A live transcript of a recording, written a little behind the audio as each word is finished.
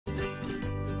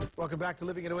Welcome back to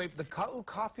Living It Away. The KHON2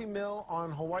 coffee mill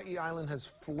on Hawaii Island has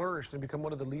flourished and become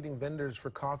one of the leading vendors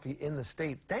for coffee in the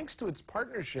state, thanks to its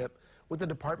partnership with the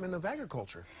Department of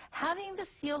Agriculture. Having the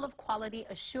seal of quality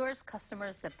assures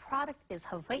customers the product is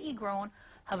Hawaii grown,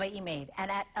 Hawaii made,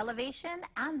 and at elevation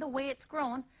and the way it's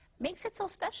grown makes it so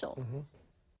special.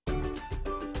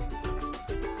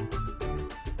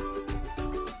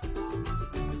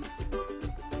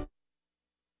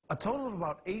 A total of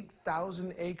about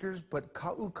 8,000 acres, but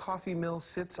KHON2 Coffee Mill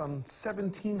sits on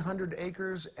 1,700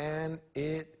 acres, and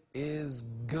it is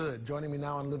good. Joining me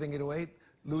now on Living 808,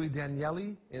 Louis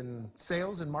Daniele in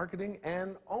sales and marketing,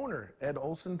 and owner Ed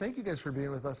Olson. Thank you guys for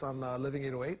being with us on Living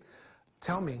 808.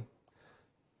 Tell me,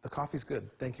 the coffee's good.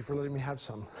 Thank you for letting me have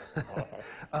some.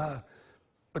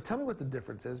 But tell me what the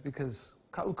difference is, because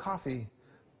KHON2 Coffee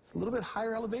is a little bit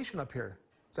higher elevation up here.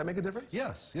 Does that make a difference?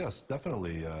 Yes,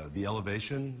 definitely. The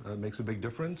elevation makes a big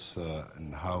difference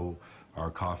in how our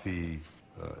coffee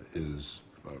is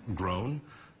grown.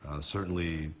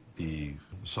 Certainly the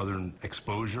southern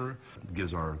exposure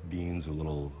gives our beans a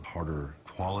little harder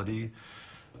quality.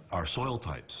 Our soil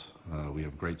types, we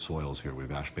have great soils here. We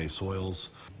have ash-based soils,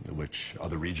 which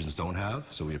other regions don't have.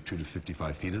 So we have 2 to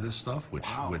 55 feet of this stuff, which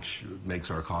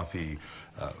makes our coffee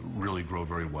really grow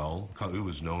very well. KHON2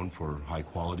 is known for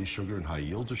high-quality sugar and high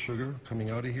yields of sugar coming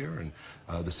out of here, and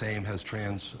the same has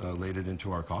translated into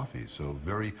our coffee. So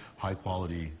very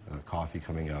high-quality coffee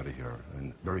coming out of here,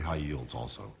 and very high yields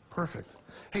also. Perfect.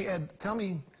 Hey, Ed, tell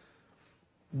me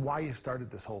why you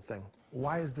started this whole thing.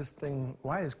 Why is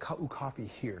KHON2 Coffee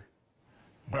here?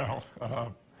 Well,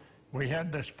 we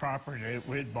had this property that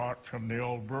we'd bought from the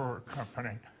old brewer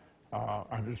company.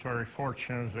 I was very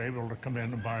fortunate, I was able to come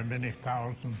in and buy many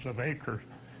thousands of acres.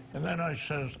 And then I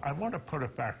says, I want to put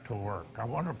it back to work. I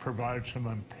want to provide some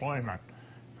employment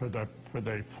for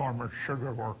the former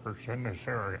sugar workers in this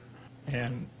area.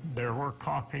 And there were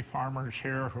coffee farmers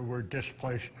here who were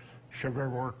displaced sugar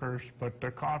workers, but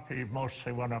the coffee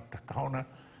mostly went up to Kona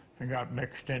and got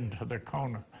mixed into the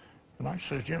Kona. And I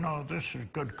said, you know, this is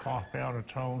good coffee on its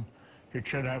own. It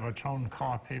should have its own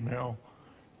coffee mill,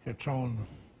 its own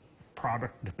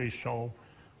product to be sold.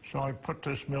 So I put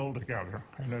this mill together,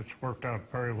 and it's worked out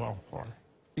very well for us.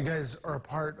 You guys are a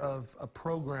part of a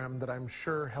program that I'm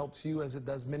sure helps you, as it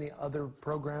does many other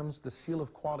programs, the Seal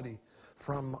of Quality,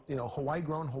 from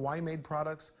Hawaii-grown, Hawaii-made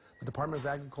products, the Department of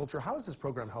Agriculture. How has this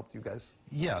program helped you guys?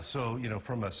 Yeah, so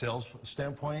from a sales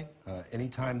standpoint,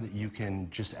 anytime that you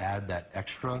can just add that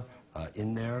extra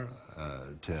in there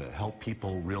to help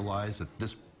people realize that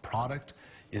this product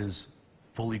is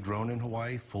fully grown in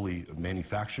Hawaii, fully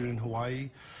manufactured in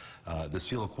Hawaii, the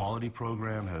Seal of Quality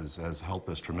program has helped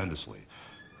us tremendously.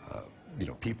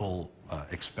 People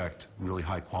expect really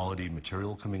high quality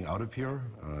material coming out of here,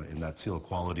 and that Seal of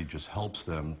Quality just helps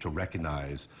them to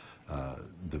recognize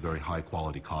the very high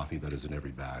quality coffee that is in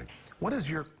every bag. What is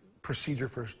your procedure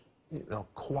for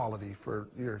quality, for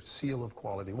your Seal of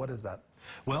Quality? What is that?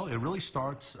 Well, it really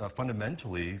starts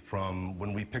fundamentally from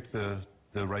when we pick the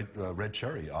right red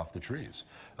cherry off the trees.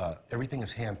 Everything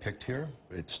is hand-picked here.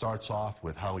 It starts off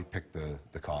with how we pick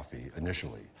the coffee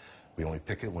initially. We only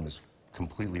pick it when it's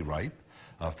completely ripe.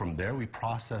 From there, we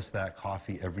process that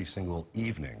coffee every single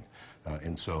evening,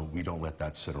 and so we don't let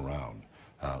that sit around.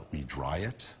 We dry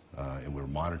it, and we're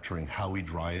monitoring how we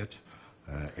dry it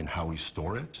and how we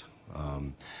store it.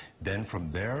 Then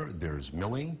from there, there's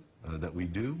milling that we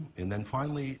do, and then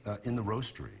finally in the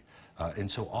roastery.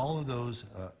 And so all of those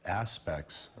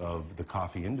aspects of the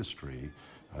coffee industry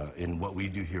in what we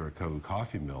do here at KHON2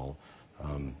 Coffee Mill,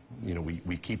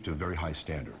 we keep to a very high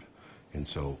standard. And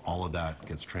so all of that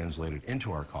gets translated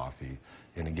into our coffee.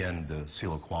 And again, the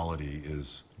Seal of Quality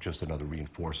is just another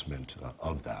reinforcement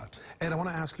of that. And I want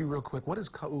to ask you real quick, what is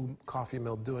KHON2 Coffee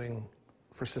Mill doing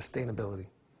for sustainability?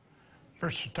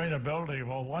 For sustainability,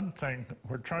 well, one thing,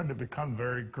 we're trying to become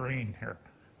very green here,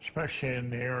 especially in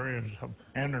the areas of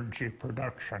energy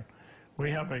production.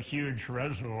 We have a huge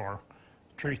reservoir,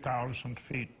 3,000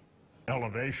 feet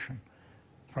elevation.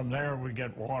 From there, we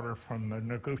get water from the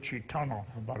Noguchi Tunnel,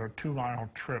 about a 2-mile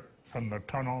trip from the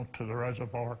tunnel to the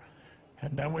reservoir.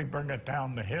 And then we bring it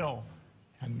down the hill.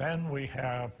 And then we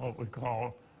have what we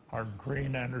call our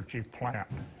green energy plant.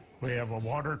 We have a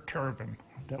water turbine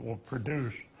that will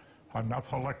produce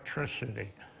enough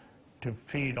electricity to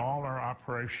feed all our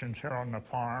operations here on the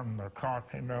farm, the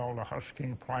coffee mill, the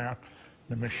husking plant,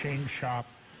 the machine shop,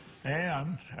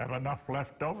 and have enough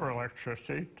leftover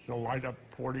electricity to light up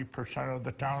 40% of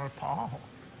the town of Tahoe.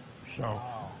 So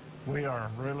we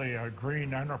are really a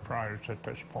green enterprise at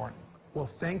this point. Well,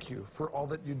 thank you for all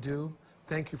that you do.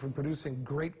 Thank you for producing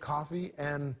great coffee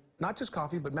and not just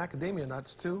coffee, but macadamia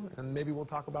nuts too, and maybe we'll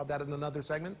talk about that in another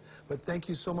segment. But thank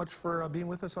you so much for being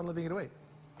with us on Living 808.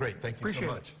 Great, thank you Appreciate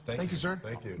so much. it. Thank you, sir.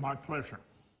 Thank you. My pleasure.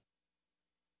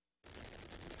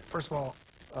 First of all,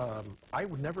 I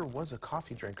never was a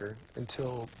coffee drinker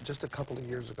until just a couple of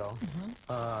years ago.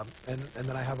 And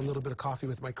then I have a little bit of coffee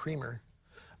with my creamer.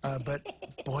 But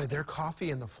boy, their coffee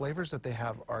and the flavors that they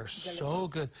have are so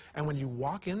good. And when you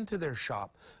walk into their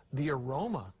shop, the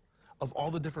aroma of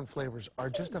all the different flavors are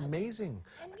just amazing.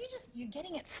 And you're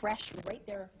getting it fresh right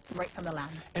there, right from the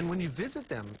land. And when you visit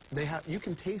them, you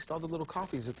can taste all the little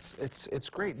coffees. It's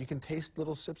great. You can taste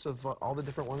little sips of all the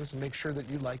different ones and make sure that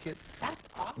you like it. That's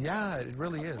awesome. Yeah, it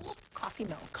really is. Coffee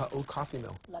mill. Coffee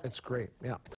mill. Love It's great. Yeah.